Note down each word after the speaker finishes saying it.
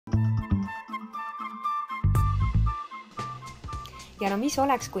Ja no mis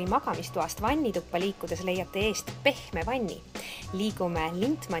oleks, kui magamistoast vannituppa liikudes leiate eest pehme vanni? Liigume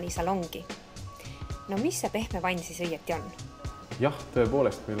Lintmani salongi. No mis see pehme vann siis õieti on? Jah,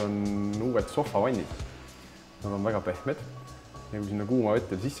 tõepoolest meil on uued sohvavannid. Nad on väga pehmed ja kui sinna kuuma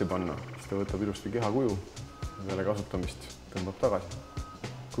vettel sisse panna, siis ta võtab ilusti kehakuju ja selle kasutamist tõmbab tagasi.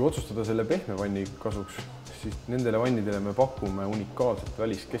 Kui otsustada selle pehme vanni kasuks, siis nendele vannidele me pakume unikaalset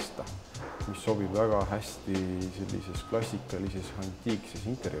väliskesta, mis sobib väga hästi sellises klassikalises antiikses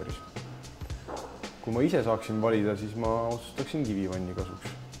interiööris. Kui ma ise saaksin valida, siis ma otsustaksin kivivanni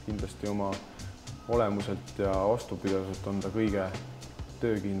kasuks. Kindlasti oma olemuselt ja vastupidavuselt on ta kõige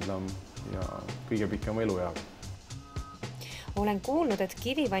töökindlam ja kõige pikema elueaga. Olen kuulnud, et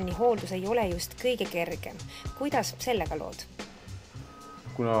kivivanni hooldus ei ole just kõige kergem. Kuidas sellega lood?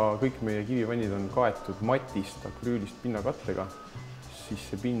 Kuna kõik meie kivivannid on kaetud matist, akrüülist pinnakattega, siis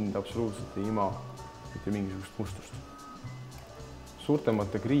see pind absoluutselt ei ima mitte mingisugust mustust.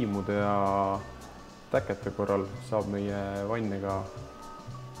 Suurtemate kriimude ja täkete korral saab meie vanne ka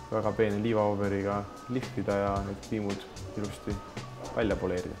väga peene liivapaberiga lihvida ja need kriimud ilusti välja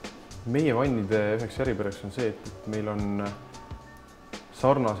poleerida. Meie vannide üheks järipäraks on see, et meil on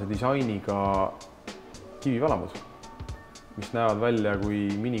sarnase disainiga kivivalamud, mis näevad välja kui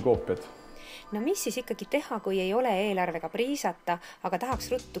minikoopiad. No mis siis ikkagi teha, kui ei ole eelarvega priisata, aga tahaks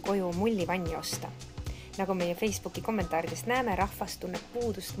ruttu koju mullivanni osta? Nagu meie Facebooki kommentaaridest näeme, rahvas tunneb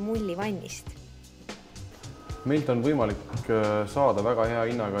puudust mullivannist. Meilt on võimalik saada väga hea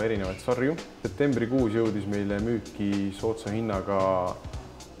hinnaga erinevaid sarju. Septembrikuus jõudis meile müüki soodsa hinnaga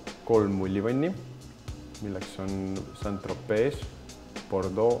 3 mullivanni, milleks on Saint-Tropez,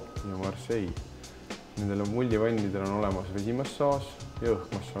 Bordeaux ja Marseille. Nendel mullivannidel on olemas vesimassaaž ja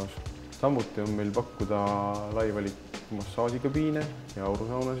õhkmassaaž. Samuti on meil pakkuda lai valik massaažikabiine ja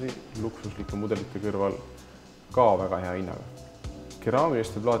aurusaunasid luksuslike mudelite kõrval ka väga hea hinnaga.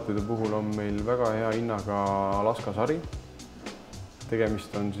 Keraamiliste plaatide puhul on meil väga hea hinnaga Alaska sari.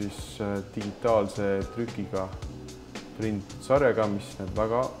 Tegemist on siis digitaalse trükiga printsarjaga, mis näeb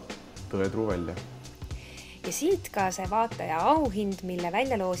väga tõetruu välja. Ja siit ka see vaataja auhind, mille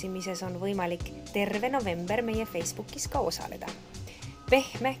väljaloosimises on võimalik terve november meie Facebookis ka osaleda.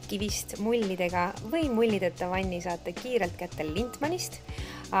 Pehme kivist mullidega või mullideta vanni saate kiirelt kätte Lintmanist,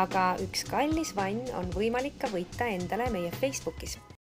 aga üks kallis vann on võimalik ka võita endale meie Facebookis.